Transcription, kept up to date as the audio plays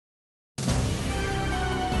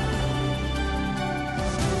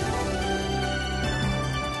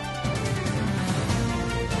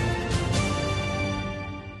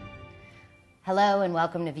Hello and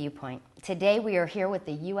welcome to ViewPoint. Today we are here with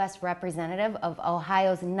the U.S. Representative of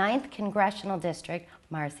Ohio's 9th Congressional District,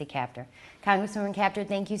 Marcy Kaptur. Congresswoman Kaptur,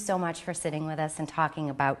 thank you so much for sitting with us and talking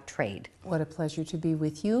about trade. What a pleasure to be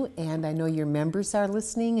with you, and I know your members are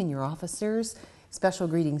listening and your officers. Special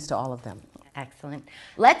greetings to all of them. Excellent.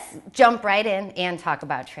 Let's jump right in and talk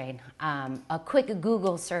about trade. A quick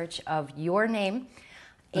Google search of your name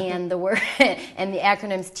and the word and the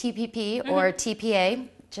acronyms TPP or TPA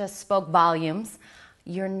just spoke volumes.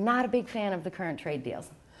 You're not a big fan of the current trade deals.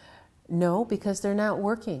 No, because they're not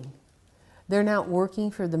working. They're not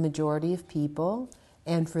working for the majority of people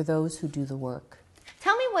and for those who do the work.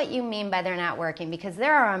 Tell me what you mean by they're not working, because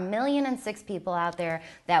there are 1.6 million people out there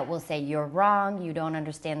that will say you're wrong, you don't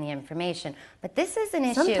understand the information. But this is an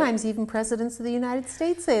issue. Sometimes even presidents of the United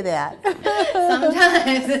States say that.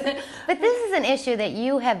 Sometimes. But this is an issue that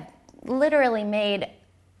you have literally made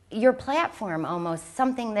your platform almost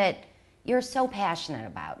something that you're so passionate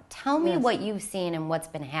about. Tell me what you've seen and what's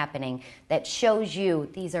been happening that shows you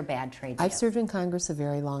these are bad trade deals. I've served in Congress a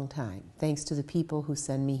very long time, thanks to the people who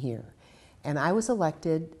send me here. And I was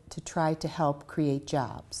elected to try to help create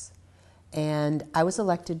jobs. And I was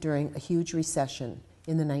elected during a huge recession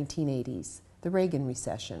in the 1980s, the Reagan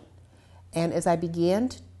recession. And as I began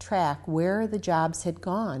to track where the jobs had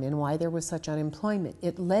gone and why there was such unemployment,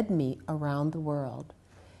 it led me around the world.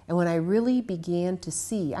 And when I really began to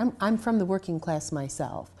see, I'm from the working class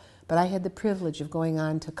myself, but I had the privilege of going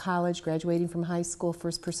on to college, graduating from high school,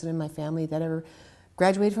 first person in my family that ever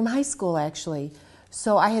graduated from high school, actually.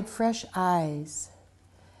 So I had fresh eyes,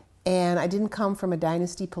 and I didn't come from a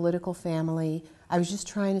dynasty political family. I was just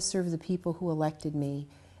trying to serve the people who elected me.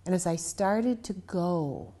 And as I started to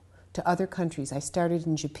go to other countries, I started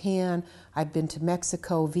in Japan, I've been to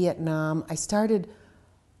Mexico, Vietnam, I started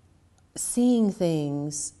seeing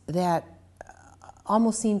things that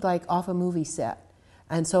almost seemed like off a movie set.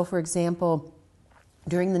 And so, for example,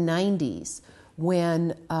 during the 90s,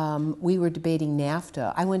 when we were debating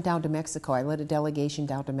NAFTA, I went down to Mexico. I led a delegation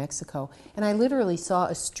down to Mexico, and I literally saw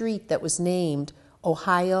a street that was named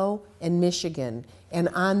Ohio and Michigan. And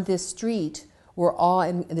on this street were all,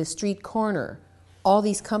 in the street corner, all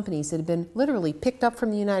these companies that had been literally picked up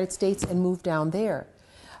from the United States and moved down there.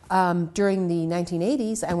 During the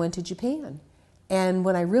 1980s, I went to Japan. And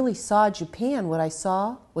when I really saw Japan, what I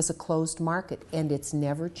saw was a closed market, and it's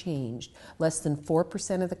never changed. Less than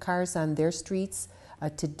 4% of the cars on their streets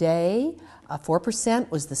today,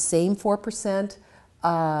 4% was the same 4%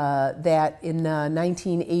 that in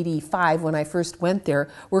 1985, when I first went there,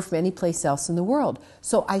 were from any place else in the world.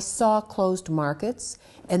 So I saw closed markets,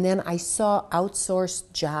 and then I saw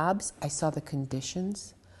outsourced jobs. I saw the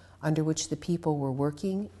conditions under which the people were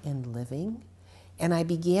working and living. And I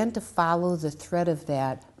began to follow the thread of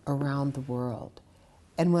that around the world.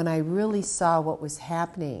 And when I really saw what was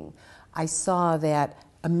happening, I saw that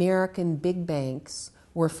American big banks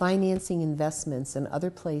were financing investments in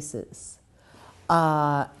other places.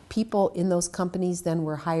 People in those companies then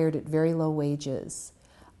were hired at very low wages.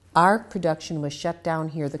 Our production was shut down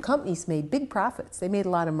here. The companies made big profits. They made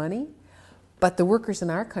a lot of money, but the workers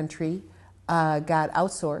in our country got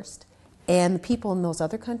outsourced, and the people in those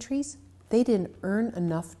other countries, they didn't earn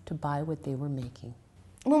enough to buy what they were making.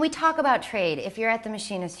 When we talk about trade, if you're at the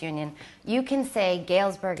Machinists Union, you can say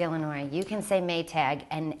Galesburg, Illinois, you can say Maytag,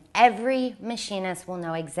 and every machinist will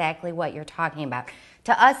know exactly what you're talking about.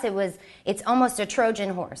 To us, it's almost a Trojan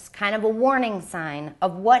horse, kind of a warning sign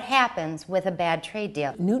of what happens with a bad trade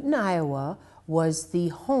deal. Newton, Iowa was the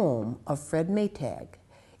home of Fred Maytag.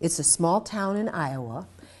 It's a small town in Iowa.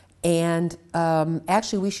 And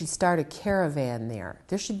actually, we should start a caravan there.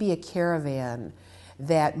 There should be a caravan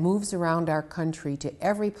that moves around our country to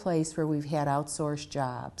every place where we've had outsourced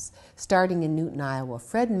jobs, starting in Newton, Iowa.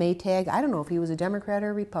 Fred Maytag, I don't know if he was a Democrat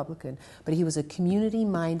or a Republican, but he was a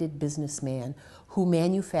community-minded businessman who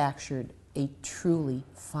manufactured a truly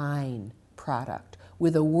fine product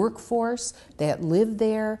with a workforce that lived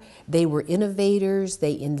there. They were innovators.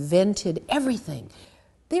 They invented everything.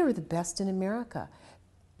 They were the best in America.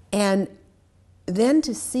 And then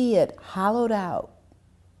to see it hollowed out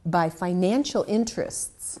by financial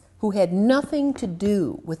interests who had nothing to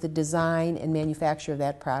do with the design and manufacture of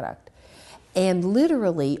that product. And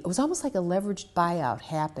literally, it was almost like a leveraged buyout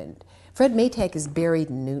happened. Fred Maytag is buried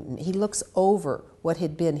in Newton. He looks over what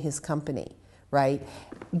had been his company, right?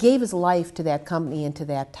 Gave his life to that company and to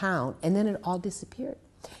that town, and then it all disappeared.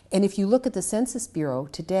 And if you look at the Census Bureau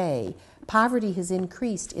today, poverty has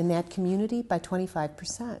increased in that community by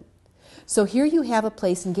 25%. So here you have a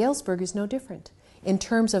place, and Galesburg is no different, in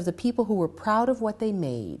terms of the people who were proud of what they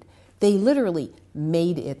made, They literally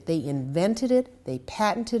made it. They invented it, they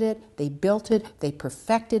patented it, they built it, they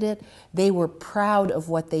perfected it. They were proud of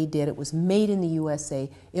what they did. It was made in the USA.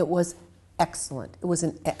 It was excellent. It was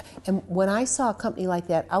and when I saw a company like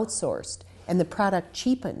that outsourced and the product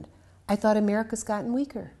cheapened, I thought America's gotten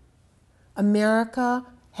weaker. America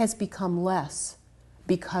has become less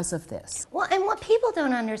because of this. Well, and what people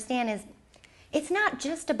don't understand is it's not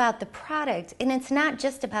just about the product, and it's not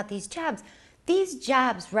just about these jobs. These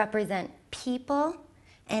jobs represent people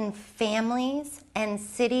and families and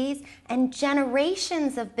cities and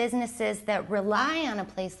generations of businesses that rely on a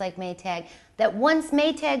place like Maytag, that once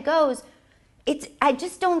Maytag goes, I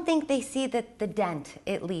just don't think they see the dent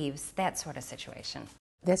it leaves, that sort of situation.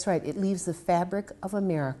 That's right. It leaves the fabric of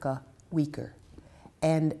America weaker.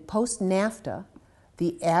 And post-NAFTA,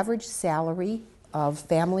 the average salary of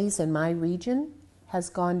families in my region has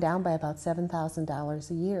gone down by about $7,000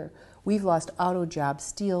 a year. We've lost auto jobs,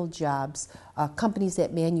 steel jobs, companies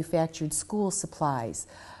that manufactured school supplies.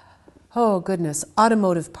 Oh goodness,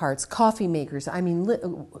 automotive parts, coffee makers, I mean,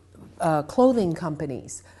 clothing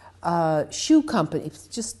companies, shoe companies,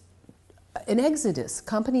 just an exodus.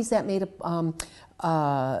 Companies that made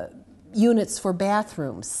units for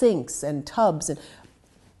bathrooms, sinks and tubs, and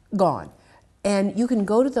gone. And you can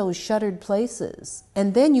go to those shuttered places,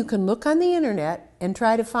 and then you can look on the internet and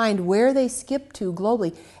try to find where they skip to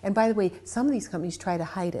globally. And by the way, some of these companies try to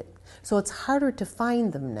hide it. So it's harder to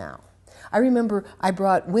find them now. I remember I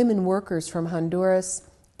brought women workers from Honduras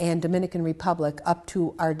and Dominican Republic up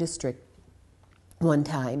to our district one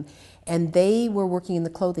time, and they were working in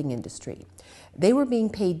the clothing industry. They were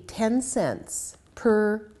being paid 10 cents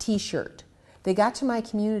per t-shirt. They got to my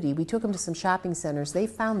community, we took them to some shopping centers, they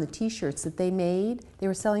found the t-shirts that they made, they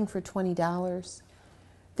were selling for $20.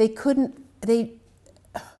 They couldn't, Did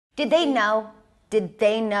they know? Did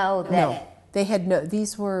they know that? No, they had no,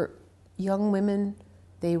 these were young women,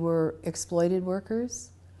 they were exploited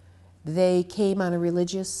workers. They came on a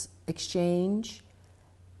religious exchange.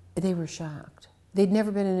 They were shocked. They'd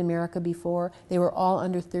never been in America before. They were all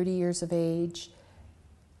under 30 years of age.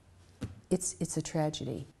 It's a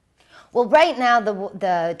tragedy. Well, right now,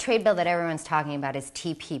 the trade bill that everyone's talking about is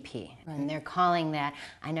TPP, right. And they're calling that,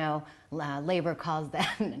 I know labor calls that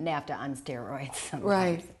NAFTA on steroids sometimes,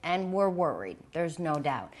 right. And we're worried, there's no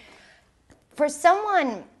doubt. For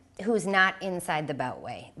someone who's not inside the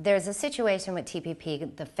Beltway, there's a situation with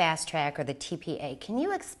TPP, the fast track or the TPA. Can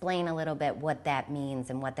you explain a little bit what that means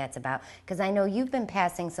and what that's about? Because I know you've been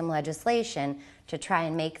passing some legislation to try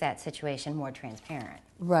and make that situation more transparent.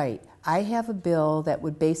 Right. I have a bill that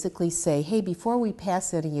would basically say, hey, before we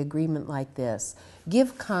pass any agreement like this,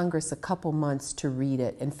 give Congress a couple months to read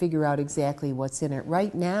it and figure out exactly what's in it.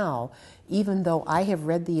 Right now, even though I have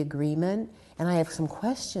read the agreement and I have some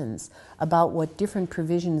questions about what different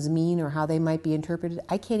provisions mean or how they might be interpreted,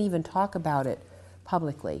 I can't even talk about it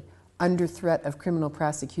publicly under threat of criminal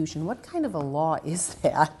prosecution. What kind of a law is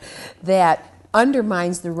that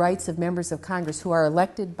undermines the rights of members of Congress who are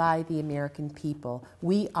elected by the American people?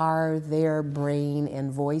 We are their brain and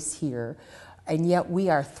voice here, and yet we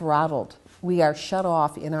are throttled. We are shut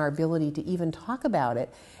off in our ability to even talk about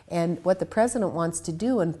it. And what the president wants to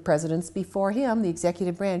do, and presidents before him, the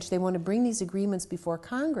executive branch, they want to bring these agreements before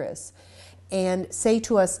Congress and say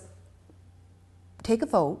to us, take a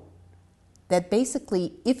vote, that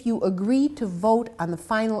basically if you agree to vote on the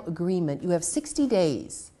final agreement, you have 60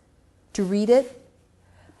 days to read it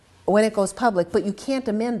when it goes public, but you can't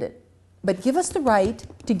amend it. But give us the right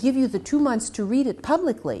to give you the 2 months to read it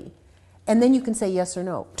publicly, and then you can say yes or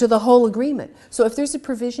no to the whole agreement. So if there's a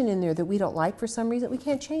provision in there that we don't like for some reason, we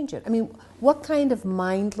can't change it. I mean, what kind of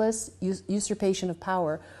mindless usurpation of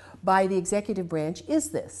power by the executive branch is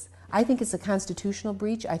this? I think it's a constitutional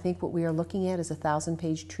breach. I think what we are looking at is a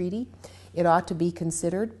 1,000-page treaty. It ought to be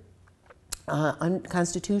considered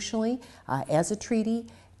constitutionally as a treaty,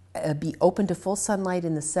 be open to full sunlight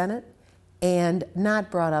in the Senate, and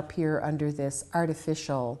not brought up here under this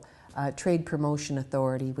artificial trade promotion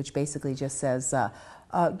authority, which basically just says,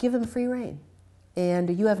 give them free rein.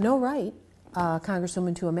 And you have no right,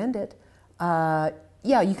 Congresswoman, to amend it.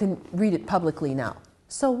 Yeah, you can read it publicly now.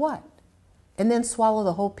 So what? And then swallow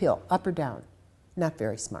the whole pill, up or down. Not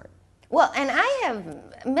very smart. Well, and I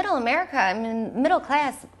have middle America, I mean, middle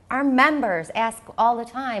class, our members ask all the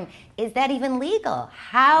time, is that even legal?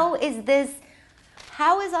 How is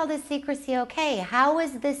all this secrecy okay? How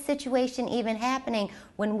is this situation even happening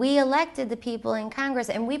when we elected the people in Congress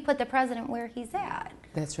and we put the president where he's at?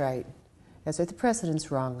 That's right. That's right. The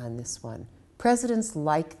president's wrong on this one. Presidents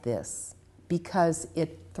like this because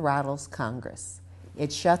it throttles Congress.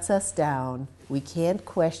 It shuts us down. We can't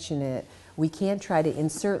question it. We can't try to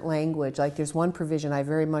insert language. Like there's one provision I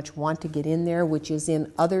very much want to get in there, which is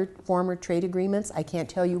in other former trade agreements. I can't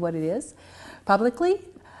tell you what it is publicly.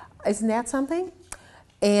 Isn't that something?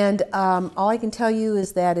 And all I can tell you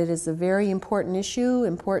is that it is a very important issue,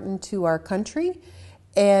 important to our country.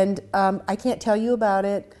 And I can't tell you about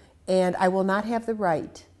it, and I will not have the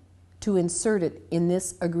right to insert it in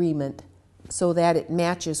this agreement so that it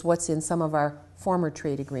matches what's in some of our former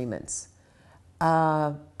trade agreements.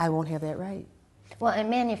 I won't have that right. Well, and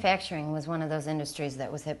manufacturing was one of those industries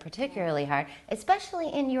that was hit particularly hard, especially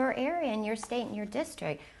in your area, in your state, in your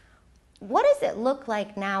district. What does it look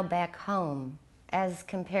like now back home as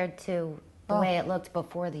compared to the way it looked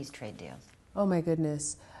before these trade deals? Oh my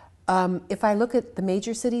goodness. If I look at the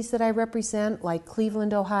major cities that I represent, like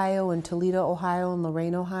Cleveland, Ohio, and Toledo, Ohio, and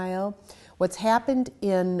Lorain, Ohio, what's happened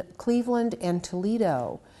in Cleveland and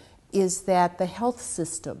Toledo is that the health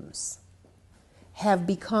systems have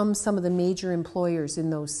become some of the major employers in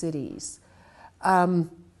those cities.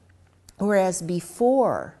 Whereas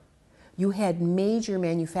before, you had major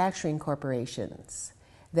manufacturing corporations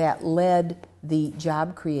that led the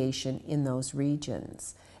job creation in those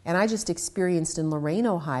regions. And I just experienced in Lorain,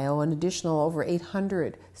 Ohio, an additional over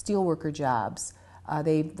 800 steelworker jobs.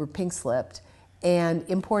 They were pink slipped, and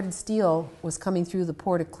imported steel was coming through the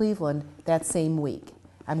port of Cleveland that same week.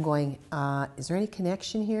 I'm going, is there any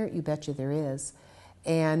connection here? You betcha there is.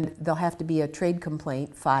 And there'll have to be a trade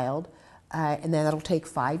complaint filed, and then that'll take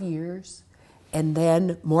 5 years. And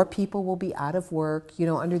then more people will be out of work, you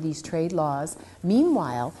know, under these trade laws.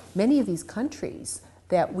 Meanwhile, many of these countries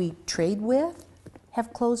that we trade with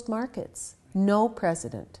have closed markets. No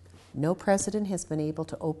president has been able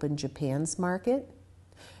to open Japan's market.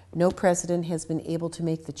 No president has been able to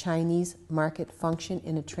make the Chinese market function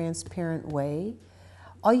in a transparent way.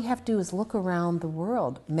 All you have to do is look around the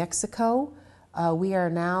world. Mexico, we are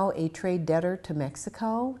now a trade debtor to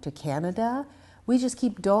Mexico, to Canada. We just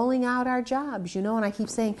keep doling out our jobs, you know, and I keep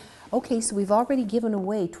saying, okay, so we've already given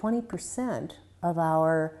away 20% of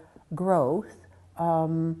our growth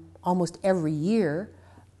almost every year.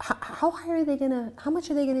 How much are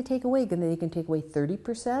they going to take away? They can take away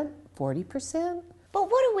 30%, 40%? But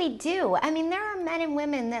what do we do? I mean, there are men and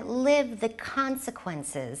women that live the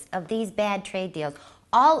consequences of these bad trade deals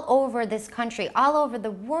all over this country, all over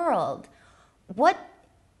the world. What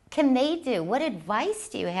can they do? What advice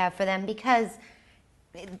do you have for them? Because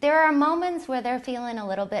there are moments where they're feeling a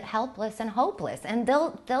little bit helpless and hopeless, and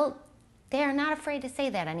they are not afraid to say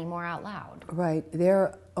that anymore out loud. Right.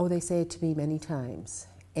 They say it to me many times.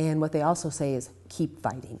 And what they also say is, keep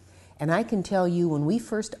fighting. And I can tell you, when we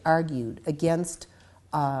first argued against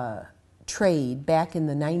trade back in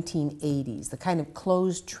the 1980s, the kind of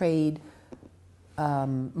closed trade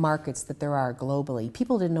markets that there are globally,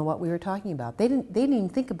 people didn't know what we were talking about. They didn't even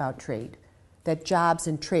think about trade, that jobs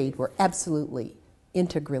and trade were absolutely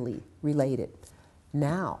integrally related.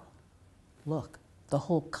 Now, look, the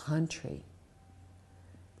whole country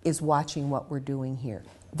is watching what we're doing here.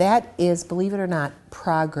 That is, believe it or not,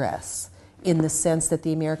 progress in the sense that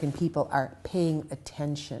the American people are paying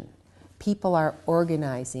attention. People are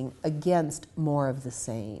organizing against more of the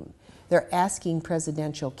same. They're asking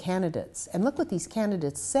presidential candidates, and look what these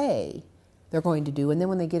candidates say they're going to do, and then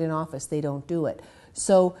when they get in office, they don't do it.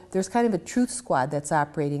 So there's kind of a truth squad that's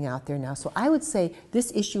operating out there now. So I would say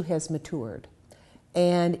this issue has matured.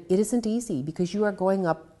 And it isn't easy because you are going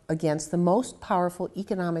up against the most powerful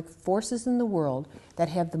economic forces in the world that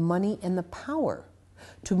have the money and the power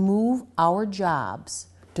to move our jobs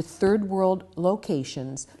to third world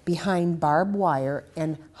locations behind barbed wire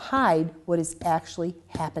and hide what is actually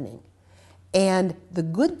happening. And the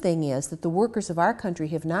good thing is that the workers of our country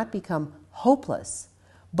have not become hopeless,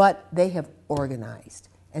 but they have organized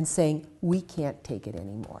and saying, we can't take it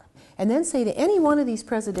anymore. And then say to any one of these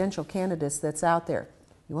presidential candidates that's out there,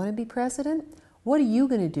 you want to be president? What are you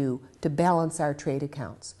going to do to balance our trade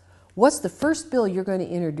accounts? What's the first bill you're going to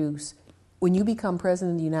introduce when you become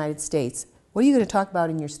president of the United States? What are you going to talk about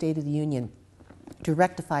in your State of the Union to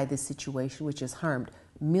rectify this situation which has harmed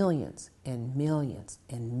millions and millions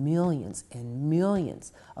and millions and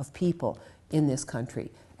millions of people in this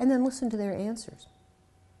country? And then listen to their answers.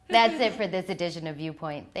 That's it for this edition of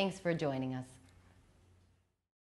ViewPoint. Thanks for joining us.